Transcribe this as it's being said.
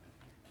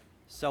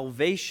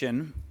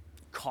Salvation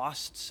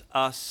costs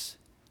us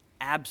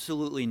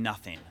absolutely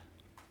nothing.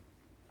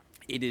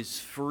 It is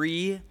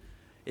free.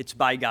 It's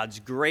by God's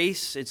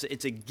grace.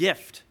 It's a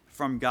gift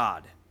from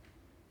God.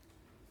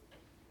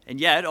 And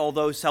yet,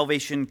 although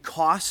salvation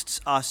costs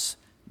us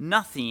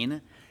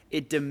nothing,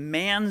 it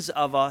demands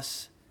of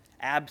us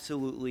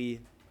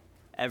absolutely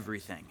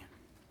everything.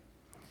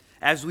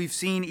 As we've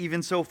seen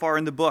even so far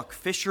in the book,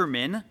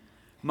 fishermen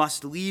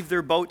must leave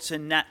their boats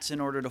and nets in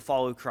order to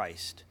follow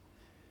Christ.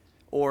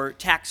 Or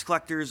tax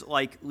collectors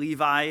like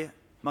Levi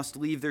must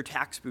leave their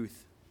tax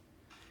booth.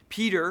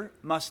 Peter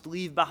must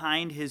leave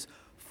behind his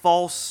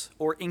false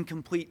or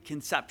incomplete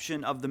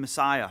conception of the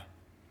Messiah.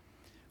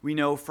 We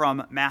know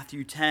from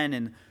Matthew 10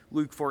 and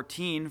Luke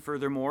 14,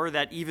 furthermore,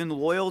 that even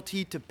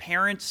loyalty to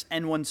parents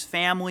and one's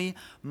family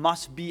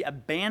must be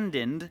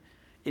abandoned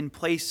in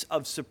place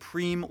of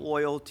supreme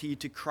loyalty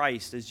to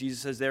Christ. As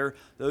Jesus says there,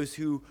 those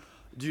who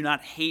do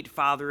not hate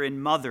father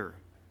and mother.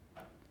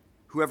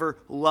 Whoever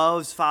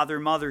loves father,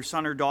 mother,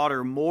 son, or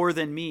daughter more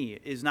than me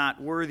is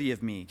not worthy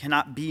of me,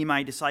 cannot be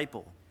my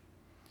disciple.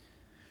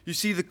 You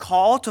see, the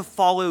call to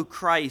follow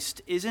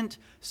Christ isn't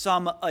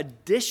some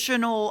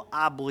additional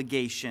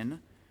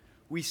obligation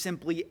we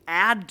simply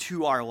add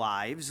to our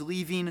lives,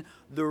 leaving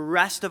the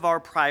rest of our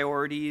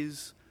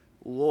priorities,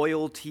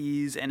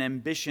 loyalties, and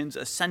ambitions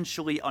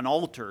essentially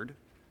unaltered.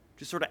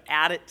 Just sort of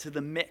add it to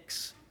the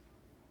mix,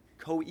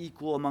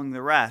 co-equal among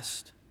the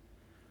rest.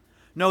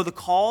 No, the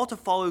call to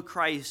follow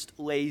Christ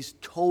lays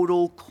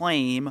total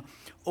claim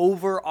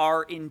over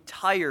our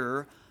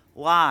entire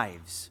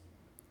lives,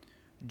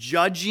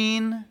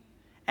 judging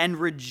and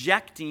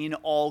rejecting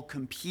all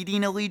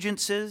competing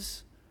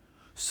allegiances,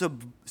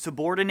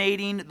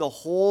 subordinating the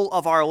whole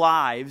of our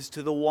lives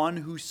to the one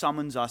who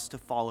summons us to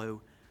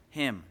follow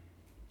him.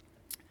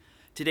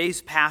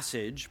 Today's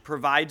passage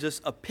provides us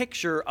a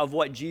picture of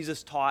what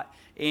Jesus taught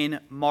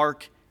in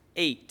Mark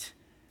 8.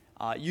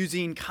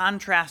 Using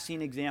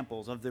contrasting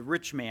examples of the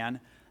rich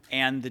man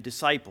and the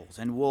disciples.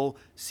 And we'll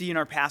see in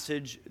our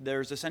passage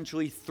there's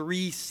essentially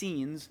three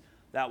scenes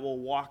that we'll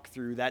walk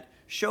through that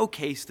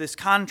showcase this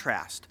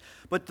contrast.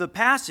 But the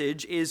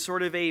passage is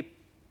sort of a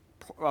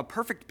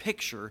perfect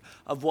picture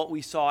of what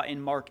we saw in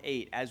Mark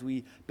 8 as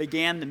we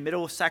began the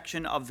middle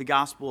section of the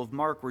Gospel of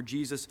Mark, where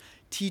Jesus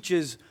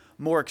teaches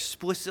more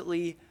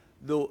explicitly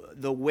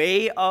the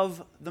way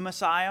of the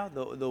Messiah,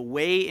 the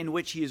way in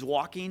which he is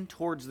walking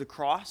towards the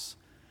cross,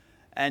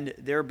 and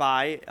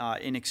thereby,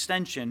 in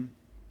extension,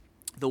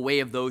 the way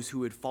of those who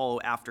would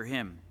follow after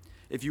him.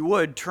 If you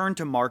would, turn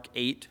to Mark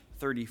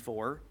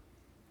 8:34.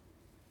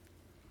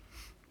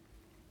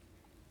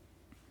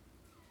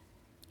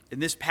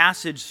 And this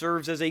passage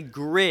serves as a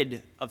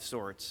grid of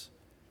sorts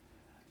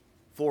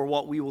for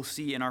what we will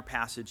see in our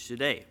passage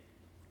today.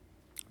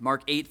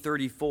 Mark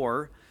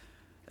 8:34,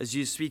 as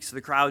Jesus speaks to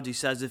the crowds, he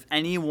says, "If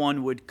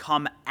anyone would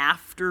come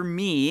after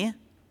me,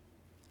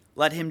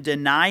 let him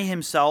deny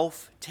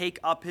himself, take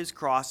up his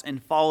cross,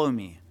 and follow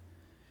me.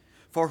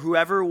 For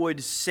whoever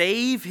would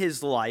save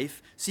his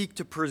life, seek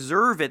to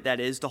preserve it, that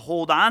is, to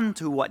hold on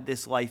to what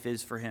this life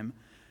is for him,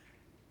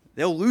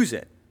 they'll lose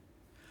it.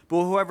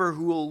 But whoever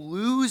who will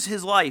lose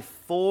his life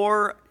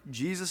for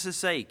Jesus'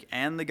 sake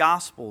and the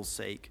gospel's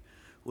sake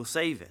will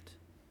save it.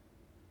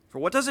 For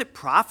what does it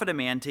profit a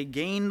man to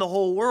gain the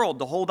whole world,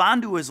 to hold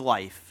on to his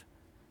life,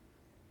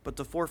 but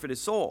to forfeit his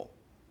soul?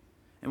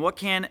 And what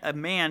can a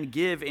man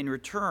give in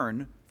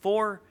return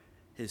for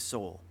his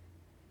soul?"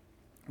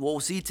 What we'll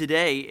see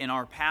today in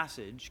our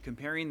passage,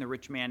 comparing the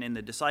rich man and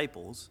the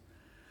disciples,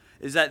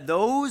 is that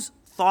those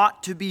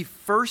thought to be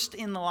first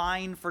in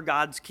line for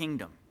God's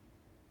kingdom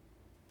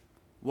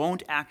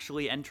won't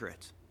actually enter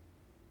it,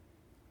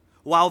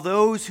 while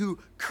those who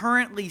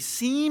currently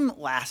seem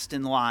last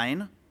in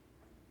line,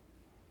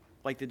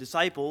 like the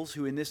disciples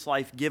who in this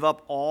life give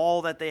up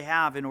all that they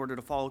have in order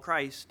to follow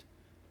Christ,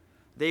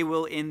 they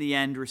will in the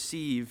end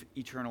receive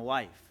eternal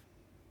life.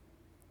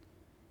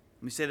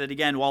 Let me say that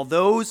again. While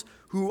those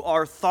who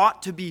are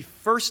thought to be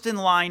first in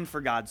line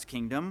for God's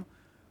kingdom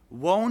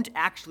won't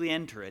actually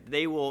enter it,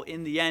 they will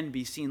in the end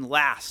be seen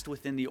last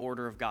within the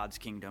order of God's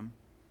kingdom.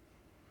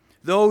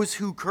 Those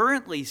who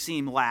currently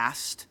seem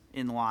last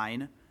in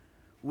line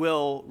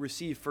will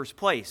receive first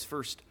place,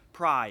 first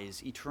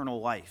prize, eternal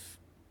life.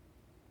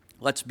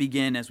 Let's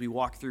begin as we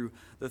walk through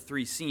the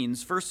three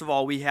scenes. First of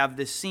all, we have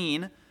this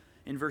scene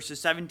in verses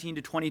 17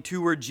 to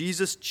 22, where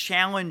Jesus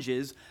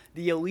challenges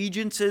the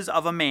allegiances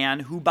of a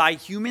man who, by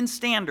human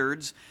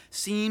standards,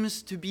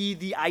 seems to be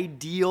the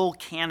ideal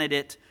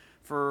candidate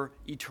for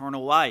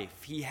eternal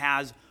life. He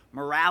has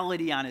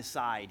morality on his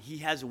side. He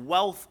has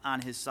wealth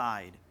on his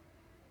side.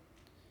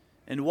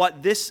 And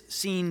what this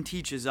scene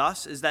teaches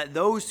us is that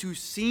those who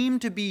seem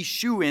to be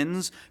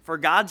shoo-ins for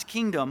God's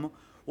kingdom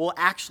will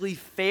actually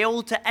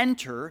fail to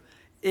enter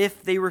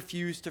if they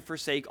refuse to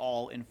forsake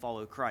all and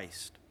follow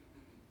Christ.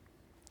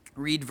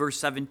 Read verse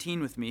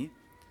 17 with me.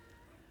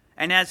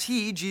 "And as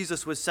he,"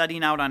 Jesus, was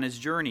setting out on his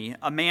journey,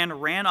 "a man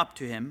ran up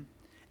to him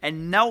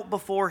and knelt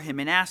before him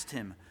and asked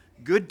him,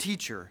 'Good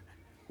teacher,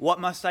 what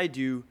must I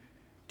do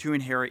to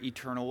inherit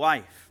eternal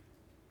life?'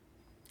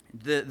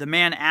 The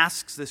man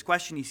asks this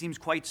question. He seems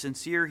quite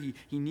sincere.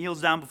 He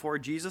kneels down before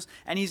Jesus,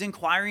 and he's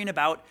inquiring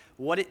about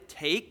what it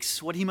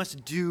takes, what he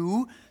must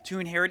do to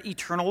inherit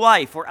eternal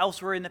life. Or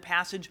elsewhere in the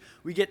passage,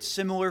 we get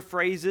similar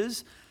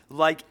phrases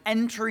like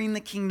entering the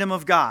kingdom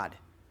of God,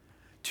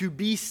 to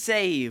be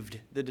saved,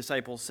 the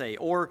disciples say,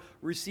 or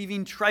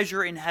receiving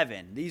treasure in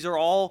heaven. These are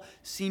all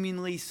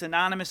seemingly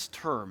synonymous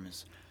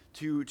terms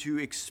to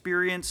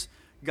experience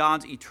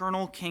God's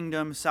eternal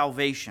kingdom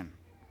salvation.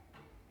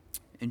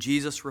 And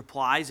Jesus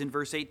replies in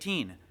verse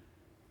 18,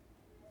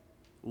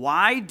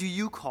 "Why do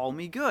you call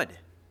me good?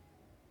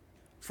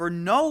 For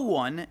no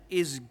one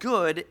is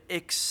good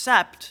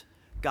except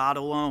God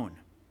alone."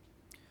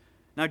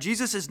 Now,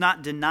 Jesus is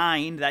not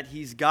denying that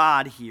he's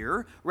God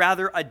here.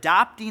 Rather,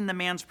 adopting the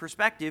man's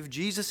perspective,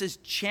 Jesus is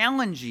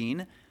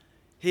challenging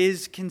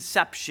his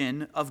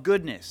conception of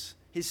goodness,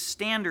 his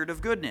standard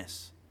of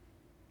goodness.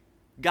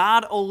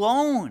 God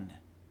alone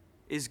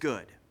is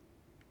good.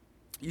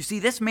 You see,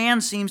 this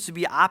man seems to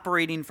be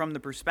operating from the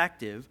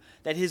perspective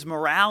that his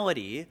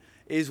morality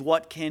is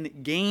what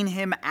can gain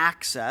him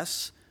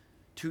access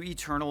to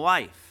eternal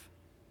life.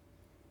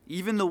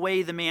 Even the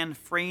way the man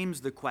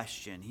frames the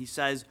question, he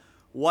says,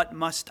 "What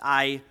must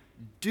I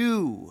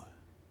do?"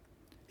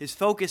 His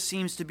focus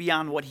seems to be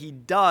on what he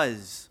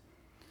does,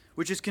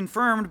 which is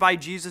confirmed by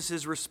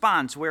Jesus'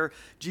 response, where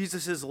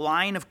Jesus'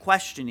 line of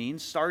questioning,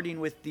 starting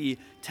with the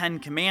 10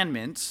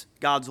 Commandments,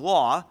 God's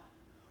law,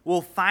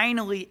 will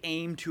finally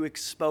aim to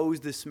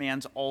expose this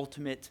man's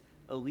ultimate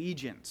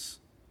allegiance: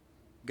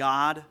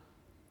 God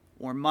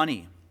or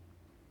money.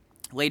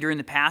 Later in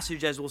the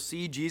passage, as we'll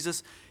see,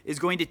 Jesus is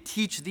going to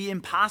teach the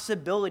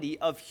impossibility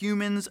of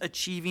humans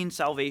achieving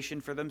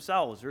salvation for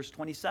themselves. Verse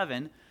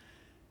 27,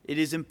 it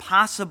is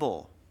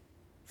impossible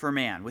for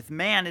man. With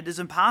man, it is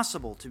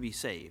impossible to be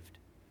saved.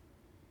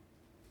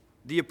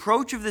 The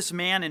approach of this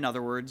man, in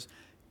other words,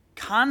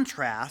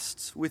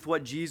 contrasts with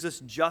what Jesus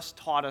just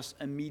taught us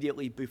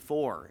immediately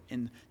before,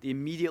 in the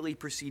immediately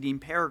preceding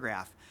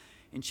paragraph.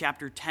 In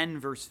chapter 10,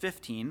 verse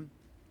 15,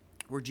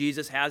 where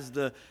Jesus has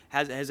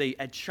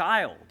a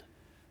child,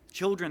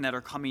 children that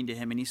are coming to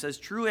him. And he says,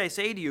 "Truly I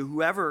say to you,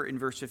 whoever," in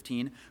verse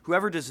 15,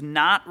 "whoever does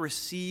not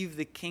receive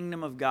the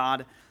kingdom of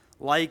God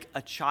like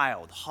a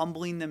child,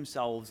 humbling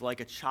themselves like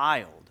a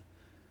child,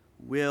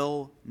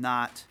 will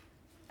not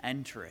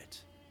enter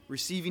it."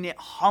 Receiving it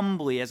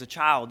humbly as a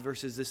child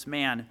versus this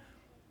man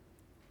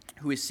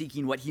who is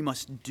seeking what he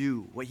must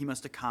do, what he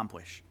must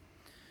accomplish.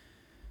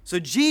 So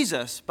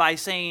Jesus, by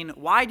saying,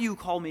 "Why do you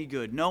call me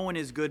good? No one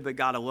is good but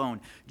God alone,"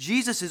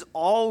 Jesus is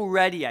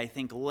already, I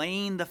think,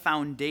 laying the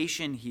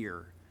foundation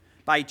here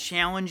by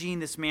challenging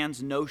this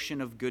man's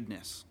notion of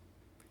goodness.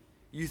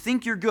 You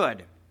think you're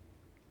good,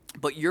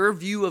 but your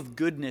view of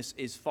goodness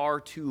is far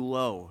too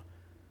low.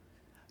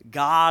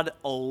 God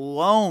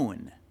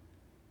alone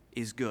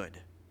is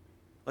good.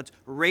 Let's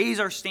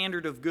raise our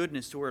standard of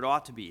goodness to where it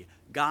ought to be.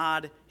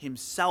 God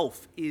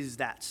himself is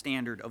that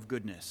standard of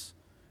goodness.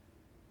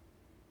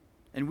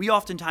 And we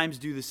oftentimes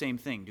do the same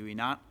thing, do we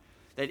not?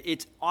 That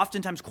it's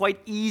oftentimes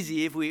quite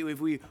easy if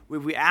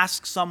we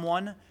ask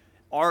someone,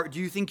 do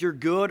you think you're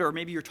good? Or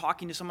maybe you're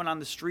talking to someone on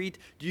the street.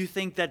 Do you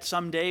think that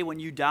someday when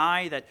you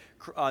die that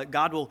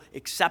God will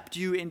accept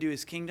you into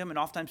his kingdom? And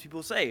oftentimes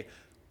people say,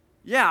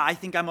 "Yeah, I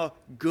think I'm a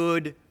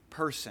good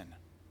person."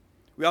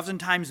 We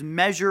oftentimes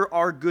measure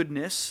our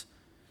goodness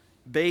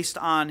based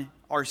on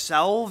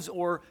ourselves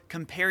or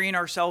comparing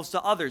ourselves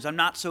to others. I'm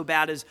not so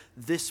bad as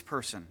this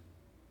person.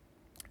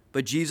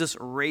 But Jesus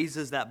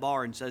raises that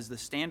bar and says the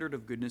standard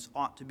of goodness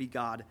ought to be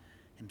God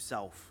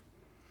himself.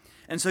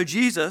 And so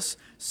Jesus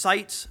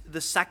cites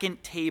the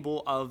second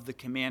table of the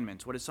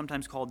commandments, what is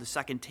sometimes called the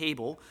second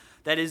table.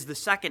 That is the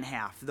second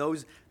half,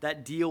 those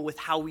that deal with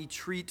how we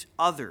treat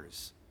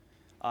others.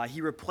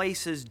 He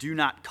replaces "do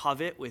not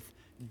covet" with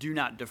 "do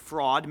not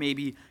defraud,"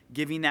 maybe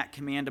giving that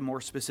command a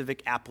more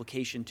specific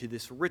application to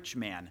this rich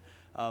man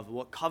of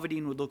what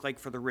coveting would look like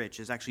for the rich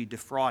is actually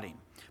defrauding.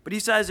 But he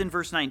says in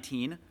verse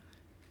 19,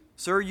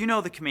 "Sir, you know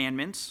the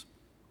commandments.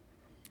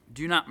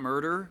 Do not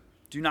murder,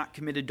 do not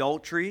commit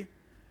adultery,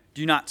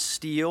 do not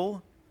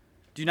steal,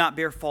 do not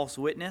bear false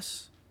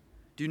witness,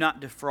 do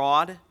not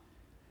defraud,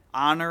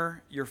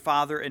 honor your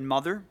father and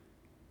mother."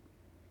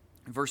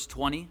 Verse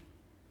 20,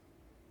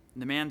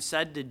 the man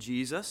said to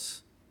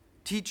Jesus,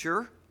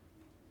 "Teacher,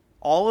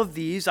 all of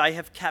these I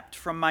have kept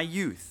from my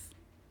youth."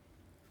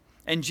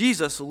 And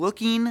Jesus,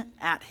 looking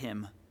at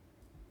him,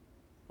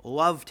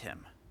 loved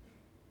him.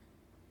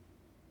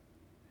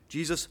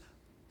 Jesus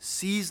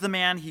sees the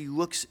man, he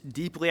looks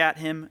deeply at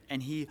him,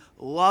 and he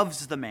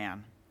loves the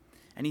man.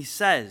 And he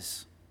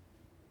says,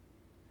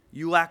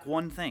 "You lack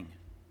one thing.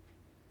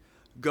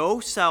 Go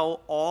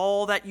sell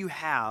all that you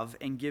have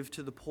and give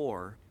to the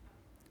poor,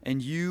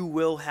 and you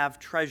will have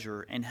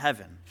treasure in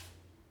heaven.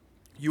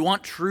 You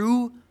want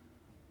true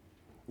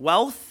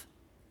wealth?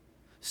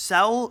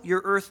 Sell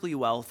your earthly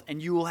wealth,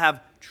 and you will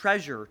have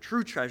treasure,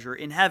 true treasure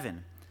in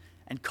heaven.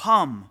 And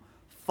come,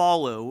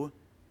 follow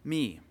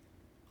me."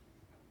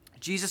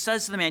 Jesus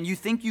says to the man, "You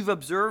think you've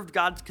observed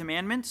God's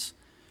commandments?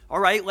 All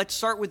right, let's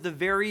start with the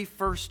very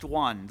first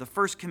one, the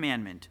first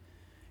commandment.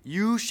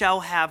 You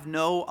shall have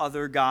no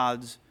other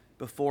gods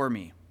before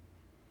me.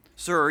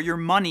 Sir, your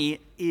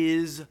money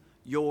is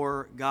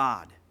your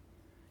God.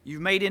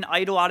 You've made an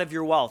idol out of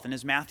your wealth. And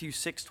as Matthew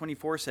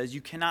 6:24 says,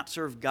 you cannot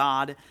serve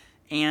God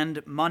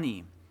and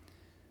money.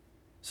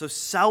 So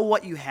sell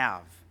what you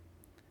have.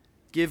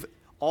 Give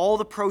all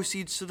the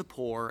proceeds to the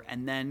poor,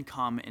 and then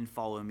come and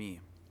follow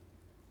me.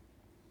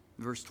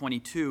 Verse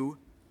 22,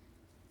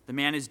 the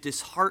man is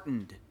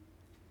disheartened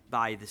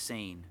by the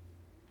saying.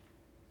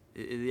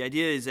 The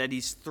idea is that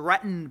he's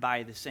threatened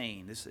by the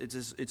saying.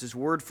 It's his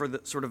word for the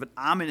sort of an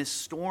ominous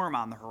storm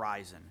on the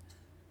horizon.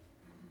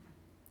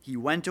 He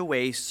went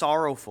away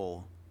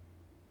sorrowful,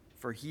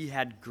 for he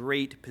had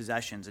great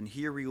possessions. And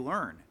here we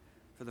learn,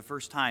 for the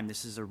first time,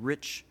 this is a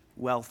rich,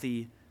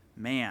 wealthy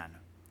man,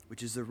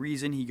 which is the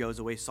reason he goes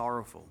away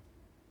sorrowful.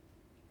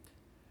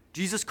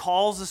 Jesus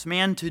calls this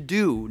man to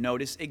do,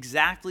 notice,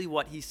 exactly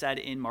what he said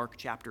in Mark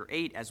chapter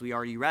 8, as we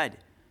already read.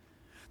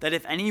 That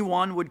if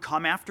anyone would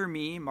come after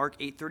me, Mark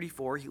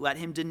 8:34, let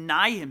him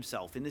deny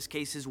himself, in this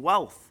case his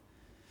wealth.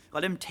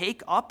 Let him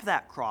take up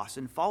that cross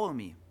and follow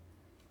me.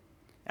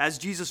 As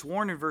Jesus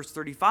warned in verse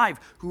 35,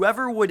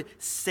 whoever would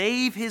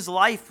save his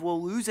life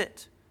will lose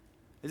it.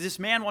 This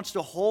man wants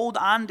to hold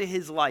on to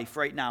his life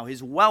right now,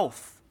 his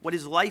wealth, what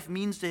his life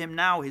means to him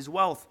now, his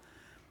wealth.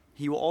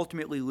 He will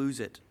ultimately lose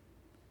it,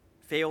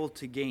 fail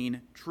to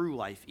gain true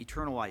life,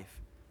 eternal life.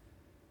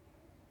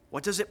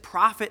 What does it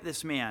profit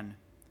this man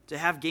to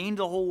have gained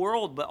the whole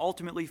world but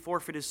ultimately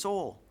forfeit his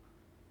soul?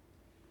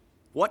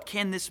 What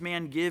can this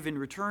man give in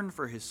return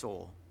for his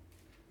soul?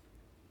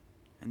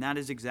 And that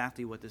is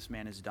exactly what this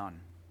man has done.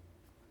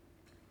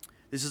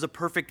 This is a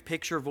perfect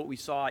picture of what we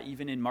saw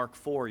even in Mark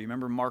 4. You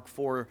remember Mark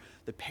 4,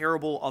 the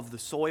parable of the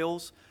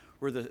soils,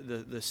 where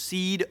the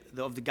seed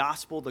of the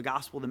gospel,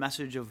 the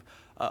message of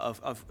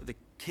the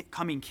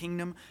coming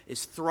kingdom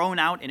is thrown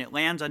out, and it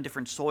lands on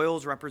different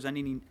soils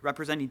representing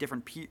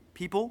different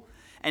people.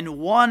 And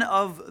one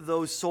of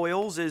those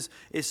soils is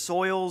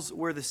soils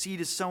where the seed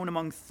is sown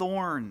among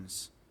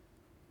thorns.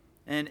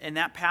 And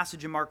that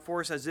passage in Mark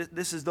 4 says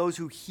this is those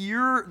who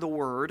hear the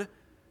word,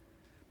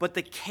 but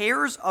the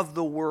cares of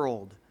the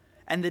world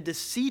and the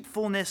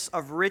deceitfulness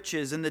of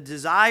riches and the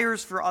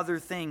desires for other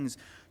things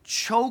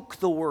choke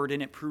the word,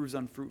 and it proves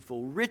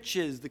unfruitful.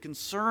 Riches, the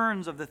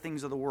concerns of the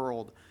things of the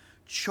world,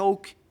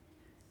 choke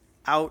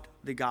out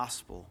the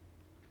gospel,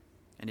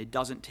 and it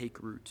doesn't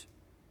take root.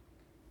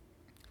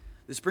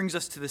 This brings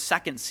us to the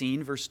second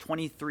scene, verse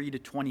 23 to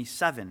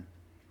 27.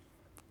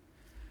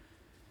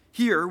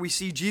 Here we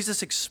see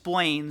Jesus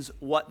explains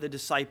what the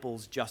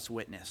disciples just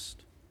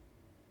witnessed: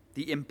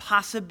 the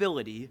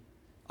impossibility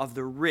of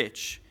the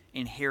rich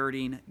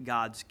inheriting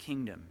God's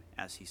kingdom,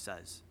 as he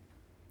says.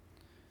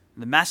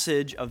 The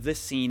message of this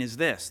scene is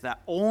this: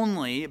 that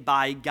only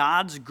by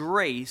God's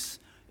grace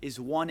is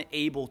one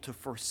able to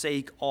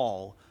forsake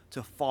all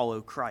to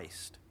follow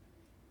Christ.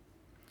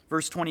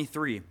 Verse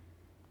 23,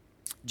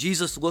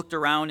 Jesus looked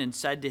around and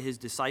said to his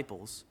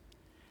disciples,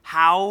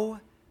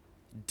 "How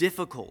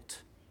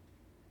difficult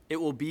it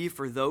will be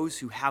for those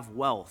who have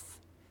wealth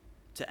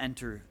to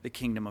enter the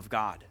kingdom of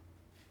God."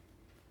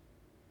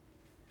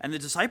 And the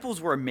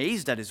disciples were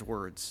amazed at his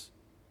words.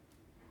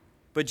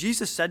 But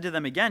Jesus said to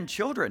them again,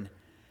 "Children,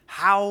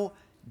 how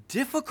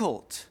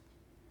difficult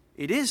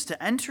it is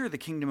to enter the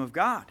kingdom of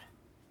God.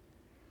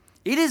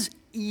 It is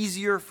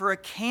easier for a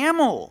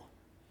camel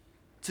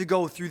to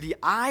go through the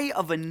eye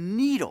of a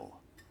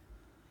needle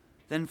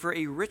than for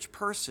a rich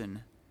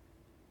person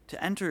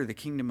to enter the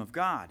kingdom of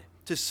God,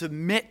 to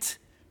submit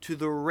to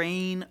the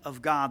reign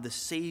of God, the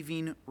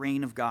saving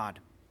reign of God."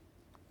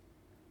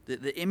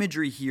 The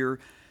imagery here,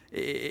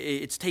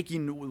 it's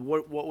taking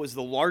what was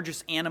the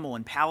largest animal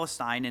in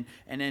Palestine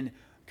and then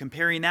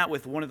comparing that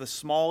with one of the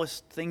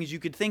smallest things you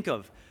could think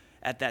of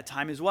at that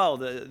time as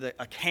well.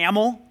 A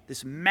camel,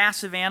 this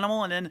massive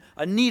animal, and then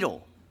a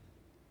needle.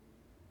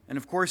 And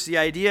of course, the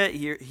idea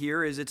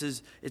here is it's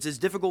as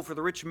difficult for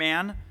the rich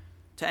man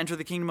to enter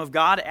the kingdom of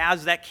God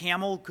as that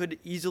camel could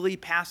easily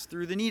pass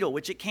through the needle,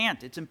 which it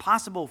can't. It's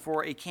impossible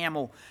for a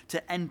camel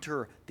to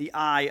enter the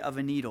eye of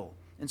a needle.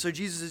 And so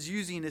Jesus is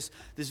using this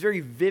very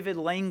vivid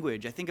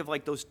language. I think of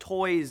like those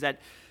toys that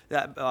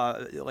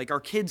like our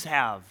kids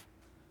have.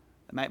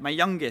 My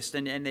youngest,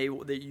 and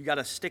you got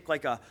to stick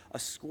like a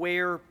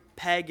square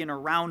peg in a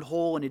round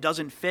hole and it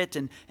doesn't fit,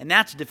 and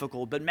that's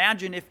difficult. But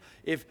imagine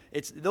if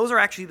those are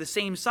actually the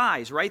same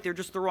size, right? They're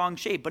just the wrong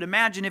shape. But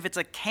imagine if it's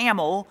a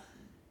camel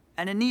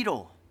and a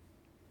needle.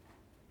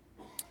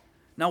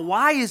 Now,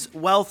 why is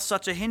wealth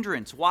such a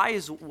hindrance? Why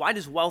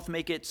does wealth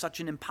make it such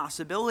an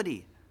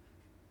impossibility?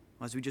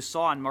 Well, as we just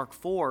saw in Mark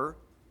 4,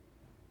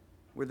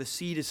 where the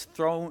seed is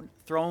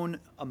thrown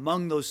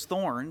among those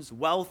thorns,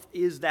 wealth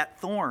is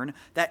that thorn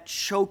that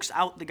chokes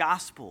out the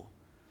gospel.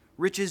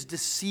 Riches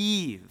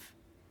deceive.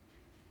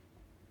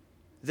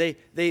 They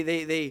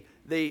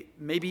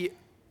maybe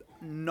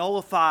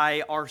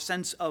nullify our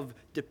sense of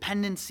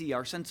dependency,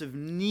 our sense of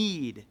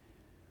need.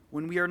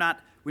 When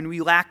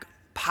we lack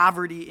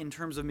poverty in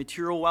terms of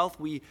material wealth,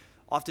 we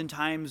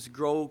oftentimes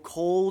grow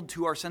cold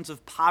to our sense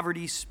of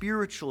poverty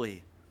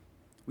spiritually.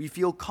 We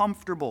feel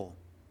comfortable.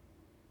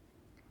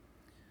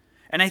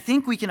 And I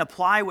think we can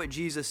apply what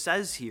Jesus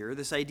says here,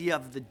 this idea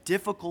of the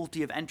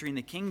difficulty of entering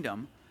the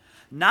kingdom,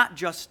 not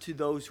just to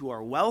those who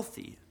are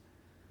wealthy,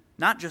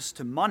 not just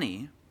to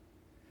money,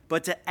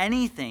 but to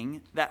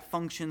anything that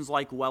functions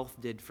like wealth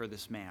did for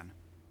this man.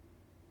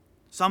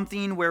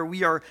 Something where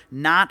we are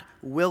not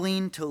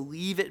willing to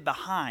leave it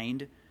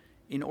behind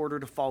in order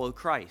to follow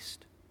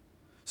Christ.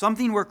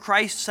 Something where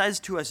Christ says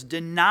to us,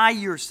 deny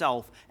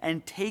yourself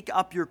and take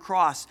up your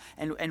cross.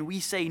 And we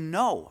say,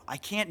 no, I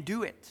can't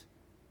do it.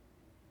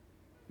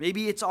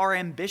 Maybe it's our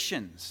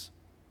ambitions,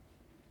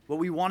 what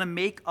we want to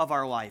make of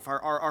our life,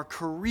 our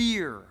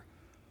career,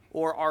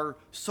 or our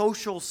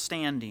social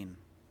standing.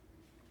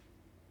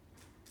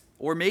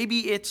 Or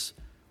maybe it's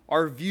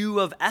our view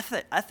of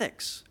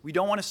ethics. We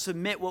don't want to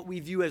submit what we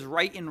view as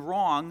right and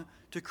wrong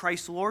to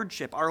Christ's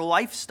lordship, our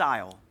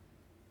lifestyle.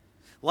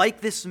 Like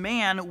this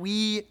man,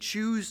 we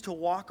choose to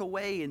walk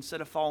away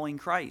instead of following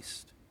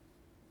Christ.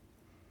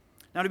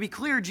 Now, to be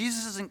clear,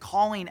 Jesus isn't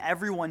calling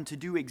everyone to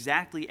do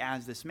exactly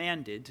as this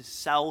man did,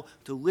 to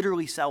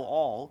literally sell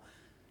all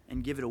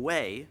and give it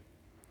away.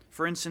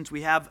 For instance,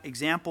 we have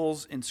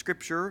examples in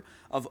Scripture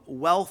of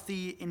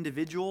wealthy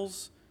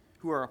individuals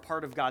who are a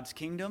part of God's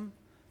kingdom.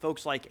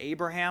 Folks like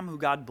Abraham, who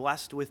God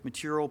blessed with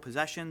material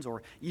possessions,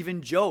 or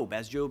even Job.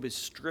 As Job is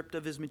stripped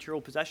of his material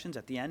possessions,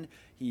 at the end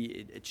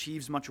he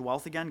achieves much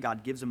wealth again.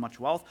 God gives him much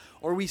wealth.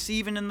 Or we see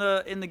even in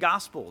the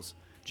Gospels,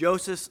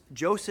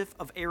 Joseph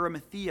of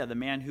Arimathea, the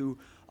man who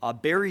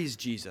buries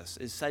Jesus,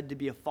 is said to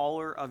be a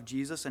follower of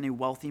Jesus and a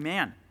wealthy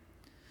man.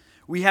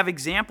 We have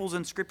examples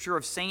in Scripture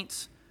of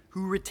saints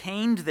who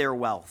retained their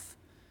wealth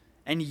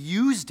and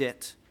used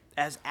it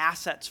as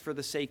assets for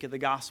the sake of the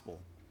gospel.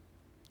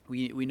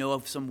 We know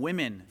of some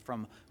women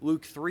from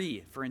Luke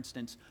 3, for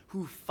instance,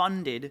 who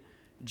funded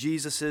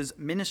Jesus'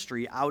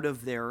 ministry out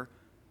of their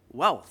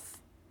wealth.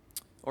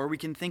 Or we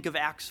can think of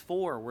Acts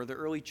 4, where the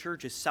early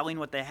church is selling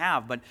what they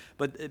have, but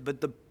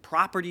the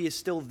property is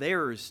still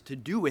theirs to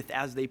do with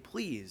as they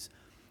please.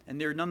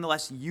 And they're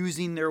nonetheless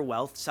using their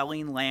wealth,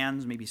 selling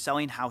lands, maybe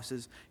selling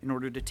houses, in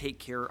order to take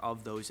care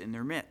of those in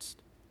their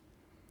midst.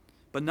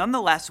 But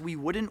nonetheless, we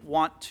wouldn't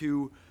want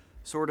to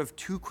sort of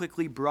too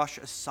quickly brush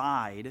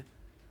aside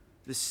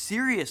the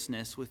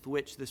seriousness with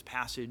which this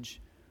passage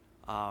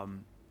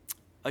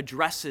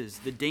addresses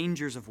the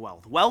dangers of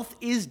wealth. Wealth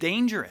is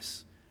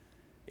dangerous.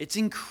 It's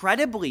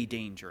incredibly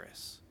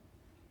dangerous.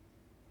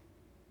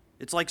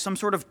 It's like some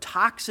sort of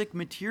toxic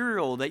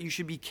material that you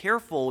should be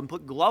careful and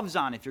put gloves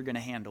on if you're going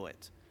to handle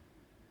it.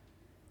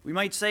 We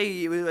might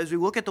say, as we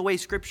look at the way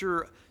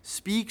Scripture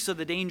speaks of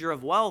the danger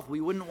of wealth, we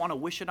wouldn't want to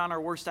wish it on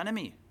our worst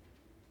enemy.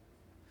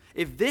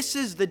 If this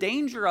is the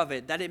danger of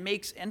it, that it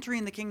makes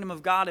entering the kingdom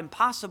of God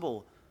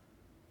impossible,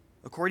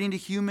 according to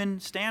human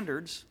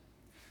standards,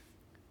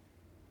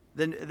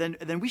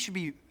 then we should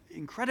be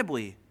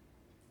incredibly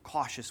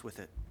cautious with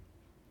it.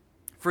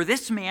 For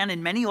this man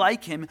and many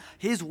like him,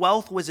 his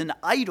wealth was an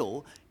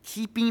idol,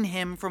 keeping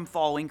him from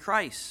following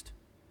Christ.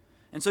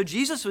 And so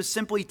Jesus was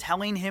simply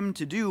telling him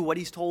to do what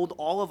he's told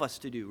all of us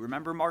to do.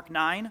 Remember Mark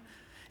 9?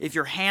 If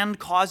your hand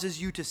causes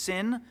you to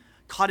sin,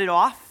 cut it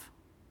off.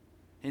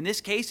 In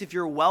this case, if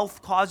your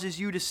wealth causes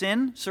you to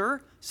sin,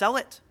 sir, sell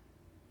it.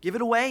 Give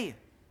it away.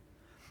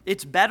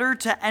 It's better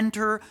to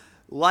enter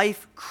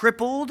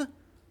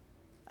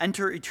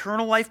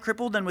eternal life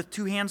crippled than with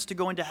two hands to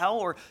go into hell,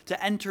 or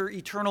to enter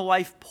eternal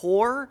life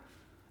poor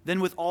than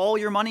with all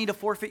your money to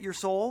forfeit your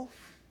soul,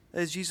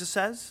 as Jesus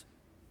says.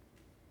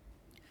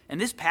 And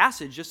this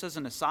passage, just as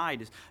an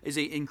aside, is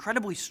an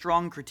incredibly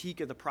strong critique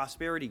of the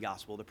prosperity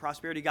gospel. The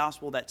prosperity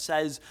gospel that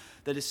says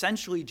that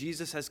essentially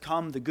Jesus has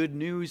come. The good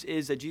news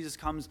is that Jesus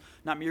comes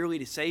not merely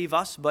to save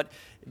us, but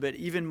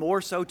even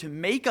more so to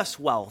make us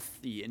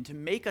wealthy and to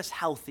make us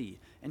healthy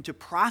and to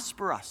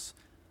prosper us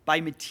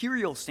by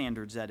material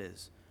standards, that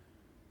is.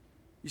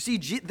 You see,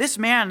 this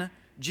man,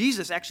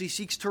 Jesus, actually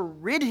seeks to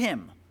rid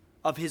him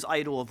of his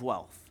idol of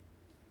wealth.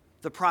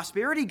 The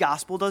prosperity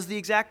gospel does the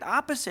exact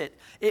opposite.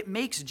 It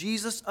makes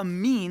Jesus a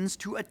means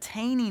to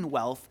attaining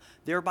wealth,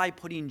 thereby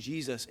putting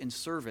Jesus in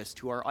service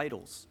to our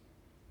idols.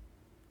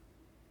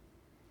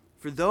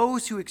 For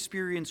those who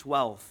experience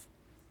wealth,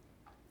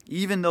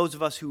 even those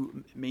of us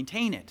who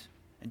maintain it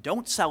and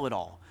don't sell it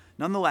all,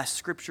 nonetheless,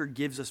 Scripture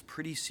gives us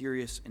pretty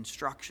serious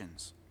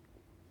instructions.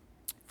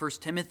 1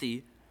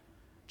 Timothy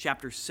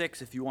chapter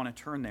 6, if you want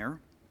to turn there.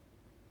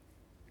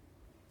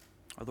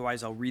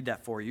 Otherwise, I'll read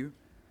that for you.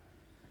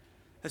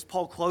 As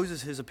Paul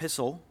closes his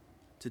epistle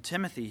to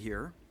Timothy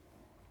here,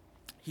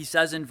 he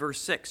says in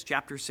verse 6,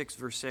 chapter 6,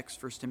 verse 6,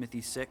 1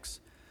 Timothy 6,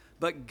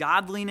 "But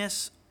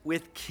godliness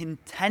with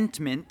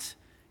contentment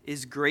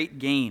is great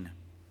gain."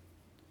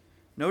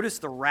 Notice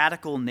the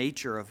radical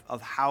nature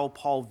of how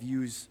Paul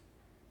views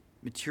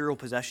material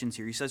possessions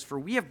here. He says, "For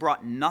we have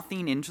brought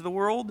nothing into the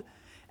world,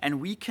 and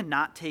we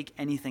cannot take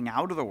anything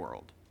out of the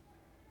world."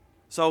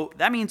 So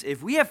that means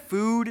if we have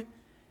food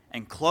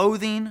and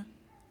clothing,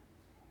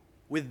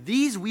 with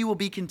these we will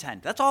be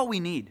content. That's all we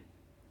need.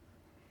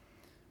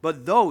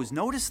 But those,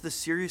 notice the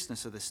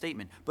seriousness of the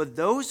statement, but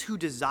those who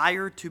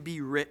desire to be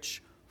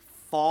rich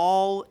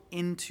fall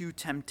into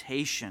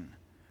temptation,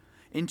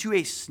 into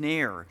a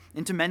snare,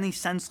 into many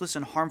senseless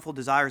and harmful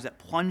desires that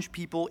plunge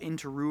people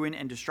into ruin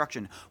and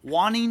destruction.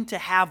 Wanting to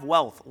have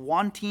wealth,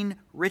 wanting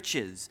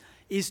riches,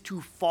 is to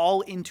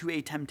fall into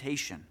a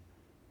temptation.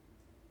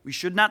 We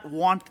should not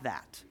want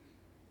that.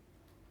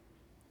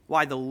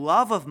 Why? The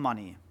love of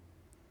money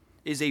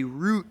is a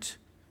root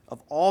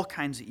of all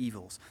kinds of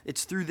evils.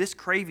 It's through this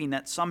craving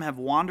that some have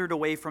wandered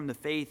away from the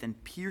faith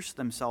and pierced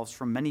themselves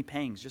from many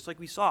pangs, just like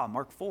we saw in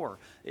Mark 4.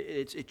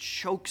 It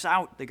chokes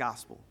out the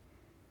gospel.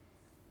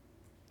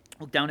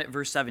 Look down at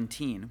verse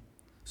 17.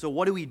 So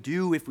what do we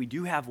do if we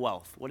do have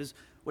wealth? What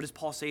does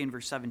Paul say in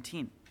verse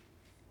 17?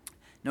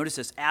 Notice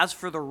this, as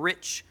for the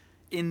rich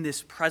in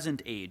this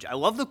present age. I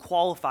love the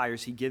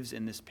qualifiers he gives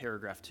in this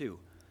paragraph too.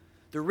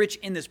 The rich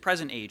in this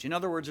present age. In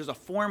other words, there's a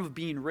form of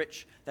being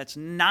rich that's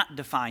not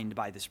defined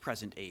by this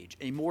present age,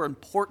 a more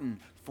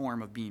important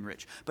form of being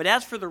rich. But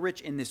as for the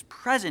rich in this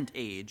present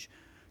age,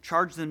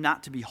 charge them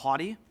not to be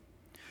haughty,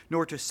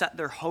 nor to set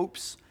their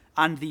hopes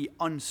on the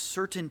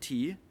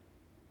uncertainty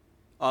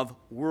of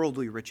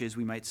worldly riches,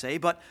 we might say,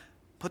 but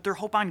put their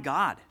hope on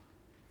God.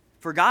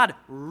 For God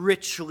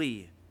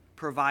richly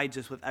provides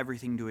us with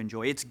everything to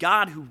enjoy. It's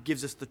God who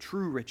gives us the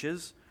true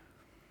riches.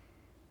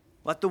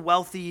 Let the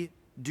wealthy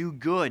do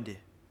good.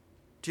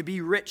 To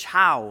be rich,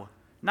 how?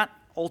 Not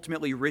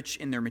ultimately rich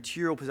in their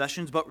material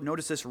possessions, but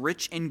notice this,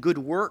 rich in good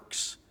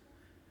works,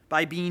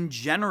 by being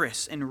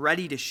generous and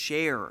ready to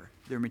share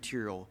their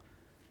material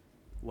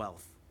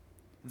wealth,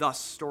 thus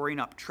storing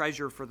up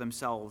treasure for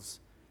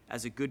themselves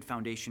as a good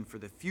foundation for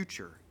the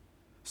future,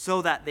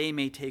 so that they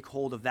may take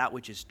hold of that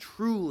which is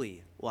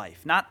truly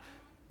life, not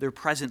their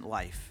present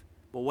life,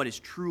 but what is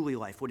truly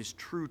life, what is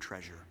true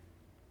treasure.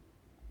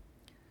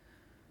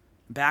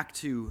 Back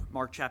to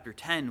Mark chapter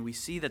 10, we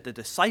see that the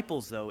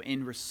disciples, though,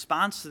 in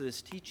response to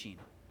this teaching,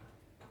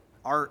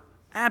 are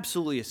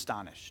absolutely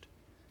astonished.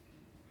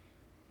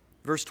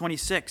 Verse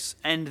 26,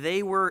 and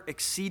they were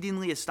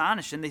exceedingly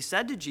astonished, and they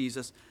said to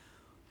Jesus,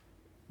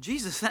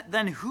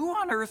 then who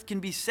on earth can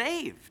be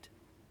saved?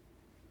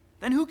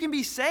 Then who can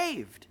be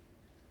saved?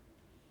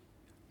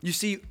 You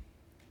see,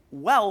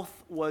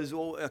 wealth was,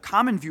 a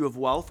common view of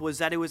wealth was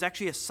that it was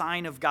actually a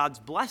sign of God's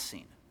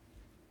blessing.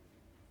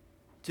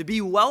 To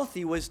be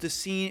wealthy was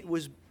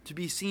to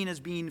be seen as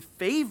being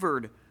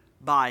favored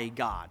by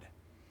God.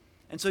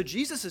 And so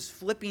Jesus is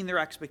flipping their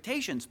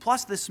expectations.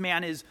 Plus, this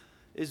man is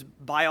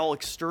by all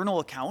external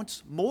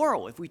accounts,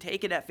 moral. If we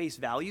take it at face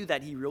value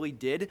that he really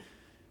did,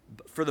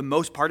 for the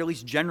most part, at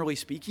least generally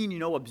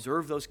speaking,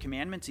 observe those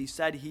commandments he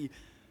said he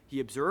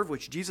observed,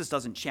 which Jesus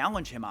doesn't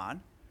challenge him on.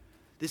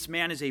 This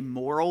man is a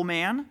moral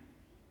man.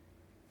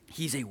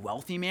 He's a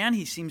wealthy man.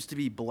 He seems to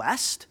be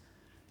blessed.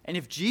 And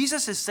if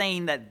Jesus is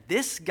saying that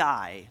this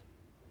guy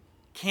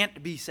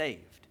can't be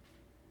saved,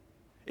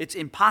 it's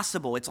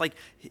impossible. It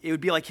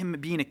would be like him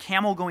being a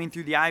camel going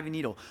through the eye of a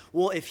needle.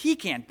 Well, if he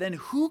can't, then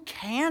who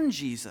can,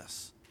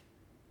 Jesus?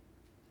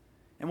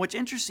 And what's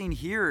interesting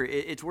here,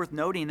 it's worth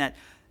noting that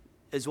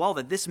as well,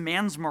 that this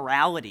man's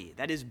morality,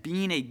 that is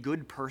being a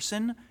good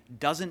person,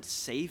 doesn't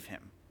save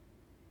him.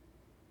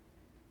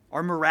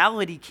 Our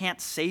morality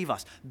can't save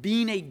us.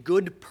 Being a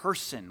good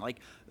person,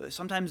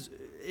 sometimes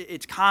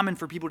it's common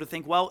for people to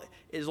think, well,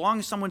 as long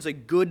as someone's a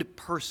good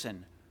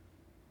person,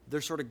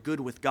 they're sort of good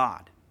with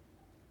God.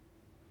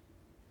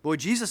 But what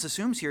Jesus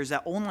assumes here is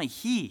that only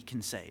he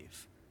can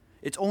save.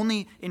 It's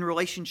only in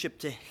relationship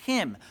to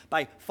him,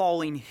 by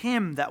following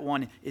him, that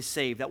one is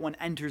saved, that one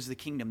enters the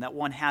kingdom, that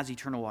one has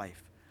eternal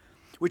life.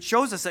 Which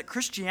shows us that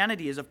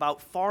Christianity is about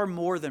far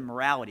more than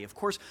morality. Of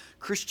course,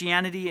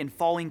 Christianity and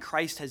following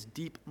Christ has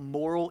deep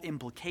moral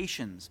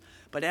implications.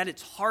 But at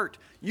its heart,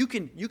 you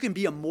can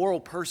be a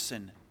moral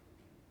person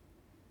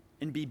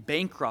and be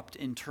bankrupt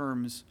in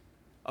terms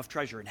of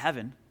treasure in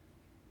heaven,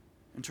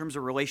 in terms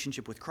of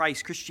relationship with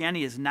Christ.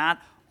 Christianity is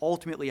not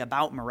ultimately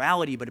about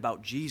morality, but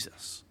about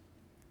Jesus.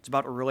 It's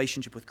about a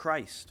relationship with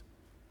Christ.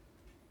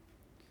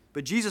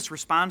 But Jesus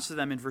responds to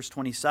them in verse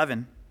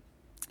 27.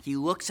 He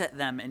looks at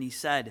them and he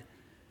said,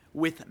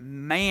 with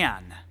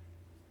man,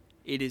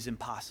 it is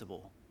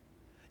impossible.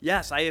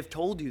 Yes, I have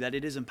told you that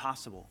it is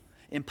impossible.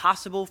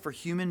 Impossible for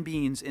human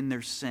beings in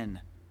their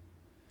sin,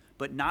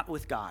 but not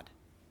with God.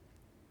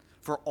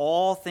 For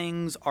all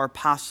things are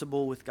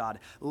possible with God.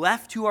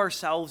 Left to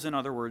ourselves, in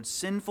other words,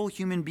 sinful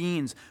human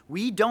beings,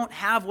 we don't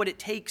have what it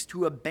takes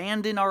to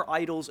abandon our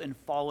idols and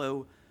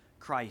follow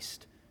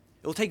Christ.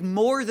 It will take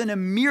more than a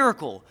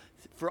miracle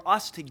for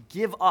us to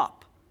give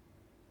up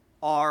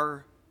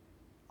our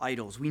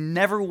idols. We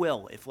never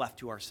will if left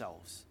to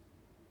ourselves.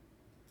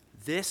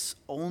 This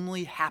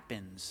only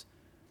happens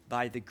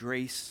by the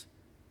grace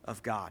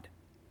of God.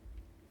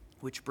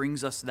 Which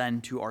brings us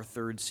then to our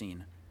third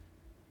scene,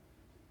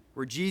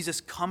 where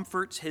Jesus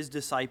comforts his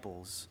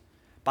disciples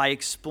by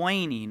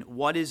explaining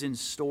what is in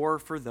store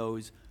for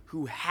those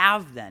who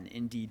have then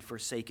indeed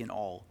forsaken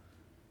all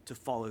to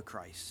follow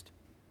Christ.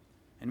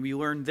 And we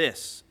learn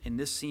this, in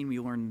this scene we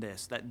learn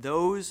this, that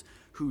those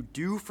who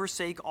do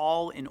forsake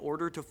all in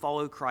order to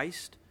follow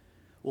Christ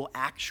will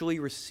actually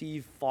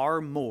receive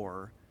far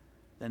more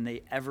than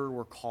they ever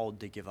were called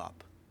to give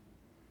up.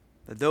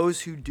 That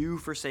those who do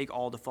forsake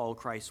all to follow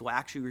Christ will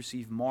actually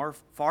receive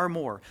far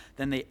more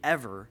than they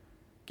ever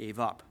gave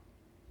up.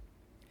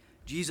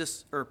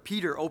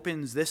 Peter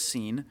opens this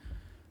scene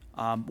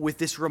with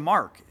this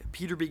remark.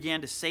 Peter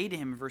began to say to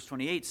him in verse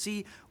 28,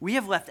 "See, we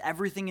have left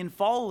everything and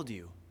followed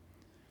you."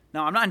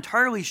 Now, I'm not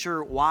entirely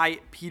sure why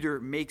Peter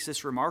makes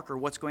this remark or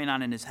what's going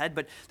on in his head,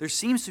 but there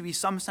seems to be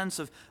some sense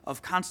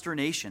of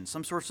consternation,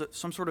 some sort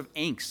of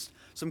angst,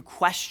 some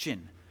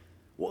question.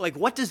 Like,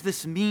 what does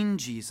this mean,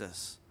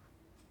 Jesus?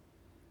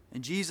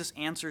 And Jesus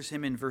answers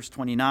him in verse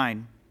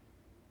 29,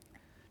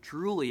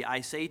 "Truly, I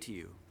say to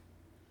you,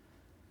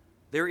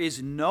 there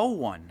is no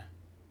one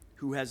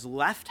who has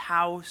left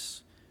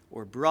house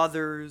or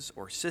brothers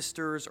or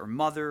sisters or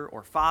mother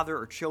or father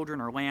or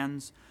children or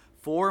lands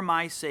for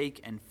my sake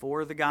and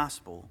for the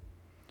gospel,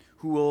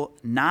 who will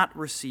not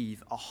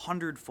receive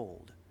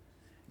 100-fold,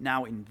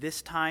 now in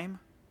this time,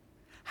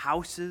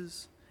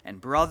 houses and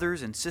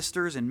brothers and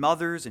sisters and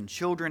mothers and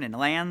children and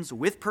lands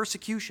with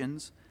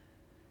persecutions,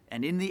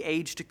 and in the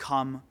age to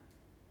come,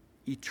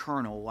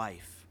 eternal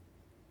life."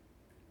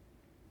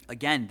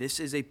 Again, this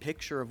is a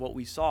picture of what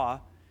we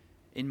saw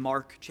in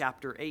Mark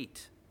chapter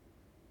 8.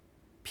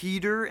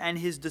 Peter and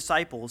his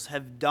disciples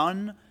have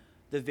done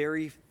the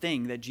very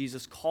thing that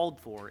Jesus called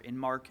for in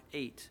Mark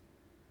 8.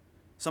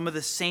 Some of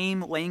the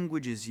same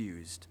language is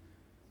used,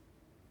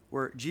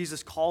 where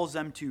Jesus calls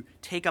them to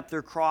take up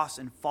their cross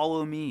and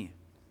follow me.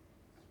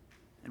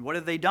 And what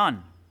have they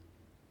done?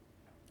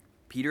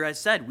 Peter has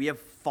said, "We have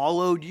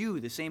followed you,"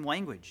 the same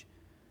language.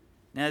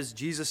 And as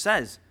Jesus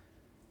says,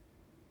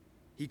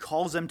 he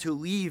calls them to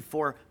leave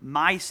for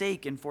my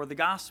sake and for the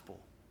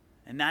gospel.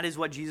 And that is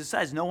what Jesus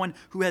says. No one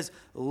who has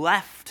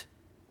left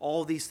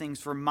all these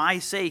things for my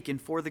sake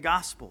and for the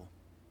gospel.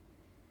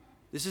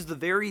 This is the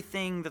very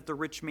thing that the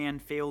rich man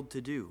failed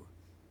to do.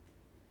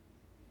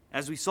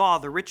 As we saw,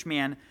 the rich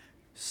man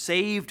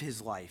saved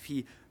his life.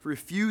 He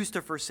refused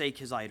to forsake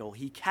his idol.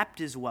 He kept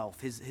his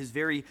wealth, his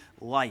very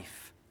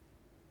life.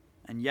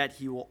 And yet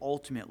he will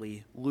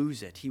ultimately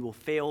lose it. He will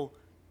fail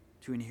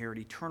to inherit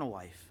eternal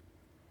life.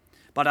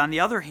 But on the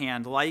other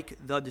hand, like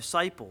the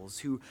disciples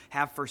who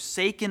have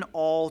forsaken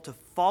all to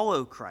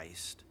follow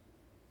Christ,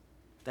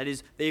 that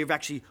is, they're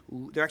actually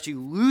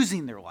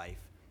losing their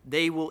life,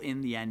 they will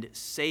in the end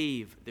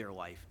save their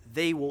life.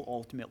 They will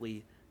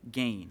ultimately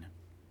gain.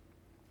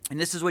 And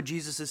this is what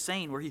Jesus is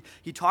saying, where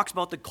he talks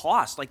about the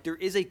cost. Like, there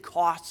is a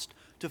cost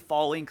to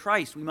following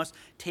Christ. We must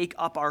take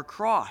up our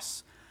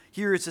cross.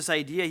 Here it's this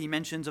idea he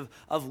mentions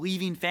of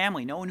leaving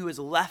family. No one who has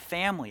left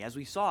family, as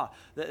we saw.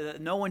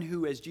 No one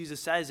who, as Jesus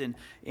says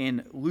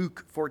in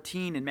Luke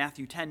 14 and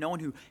Matthew 10, no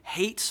one who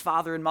hates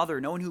father and mother,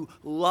 no one who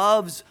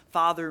loves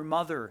father,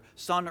 mother,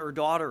 son or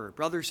daughter,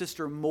 brother,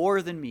 sister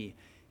more than me,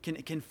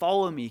 can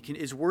follow me,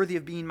 is worthy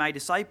of being my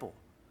disciple.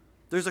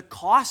 There's a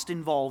cost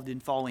involved in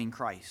following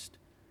Christ.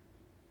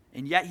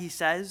 And yet he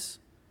says,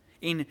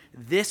 in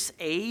this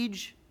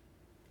age,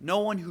 no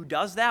one who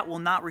does that will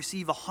not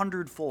receive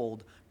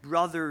 100-fold,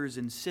 brothers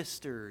and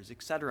sisters,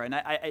 etc. And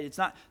it's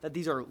not that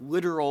these are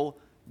literal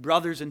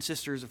brothers and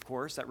sisters, of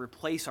course, that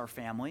replace our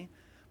family,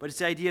 but it's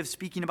the idea of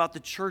speaking about the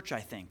church, I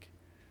think,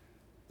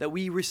 that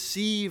we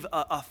receive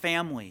a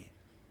family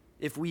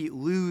if we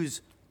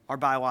lose our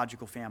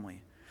biological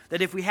family.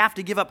 That if we have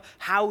to give up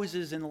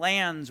houses and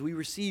lands, we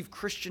receive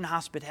Christian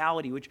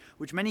hospitality,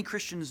 which many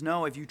Christians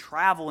know. If you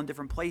travel in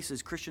different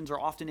places, Christians are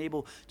often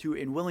able to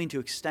and willing to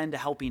extend a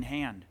helping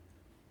hand.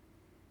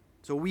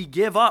 So we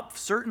give up,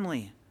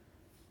 certainly,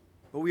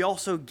 but we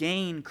also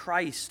gain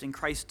Christ and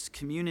Christ's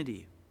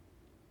community.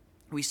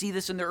 We see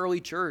this in the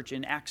early church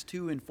in Acts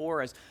 2 and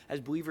 4 as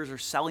believers are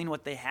selling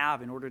what they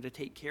have in order to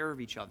take care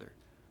of each other.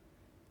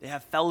 They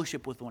have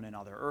fellowship with one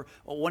another. Or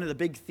one of the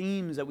big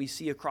themes that we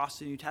see across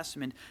the New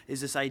Testament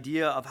is this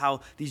idea of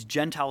how these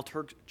Gentile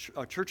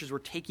churches were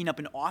taking up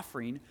an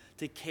offering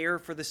to care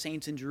for the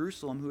saints in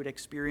Jerusalem who had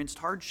experienced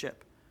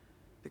hardship.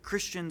 The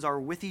Christians are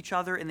with each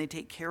other and they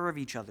take care of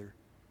each other.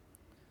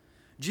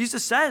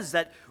 Jesus says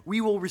that we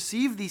will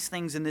receive these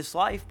things in this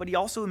life, but he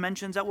also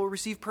mentions that we'll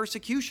receive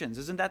persecutions.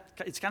 Isn't that,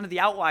 it's kind of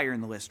the outlier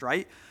in the list,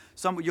 right?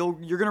 You're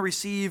going to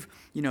receive,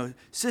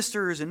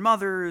 sisters and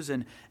mothers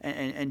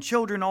and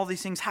children, all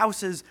these things,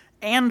 houses,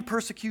 and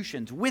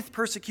persecutions, with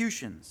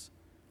persecutions.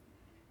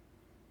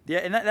 Yeah,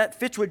 and that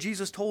fits what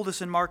Jesus told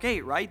us in Mark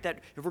 8, right? That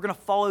if we're going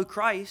to follow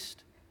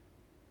Christ,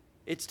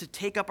 it's to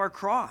take up our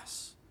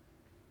cross.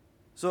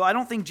 So I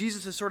don't think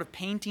Jesus is sort of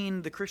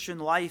painting the Christian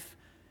life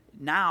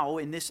now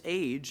in this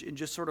age in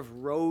just sort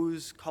of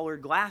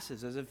rose-colored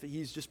glasses, as if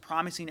he's just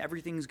promising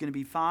everything's going to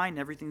be fine,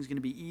 everything's going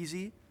to be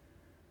easy.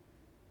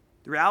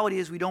 The reality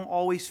is we don't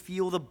always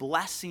feel the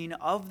blessing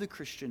of the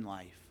Christian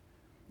life.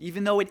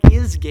 Even though it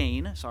is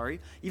gain,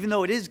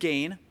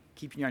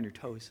 keeping you on your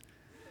toes,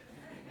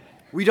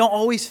 we don't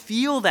always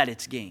feel that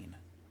it's gain.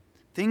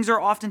 Things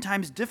are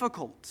oftentimes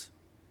difficult.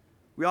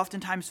 We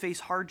oftentimes face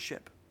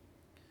hardship.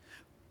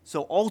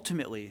 So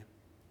ultimately,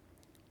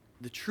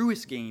 the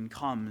truest gain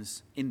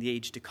comes in the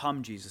age to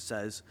come, Jesus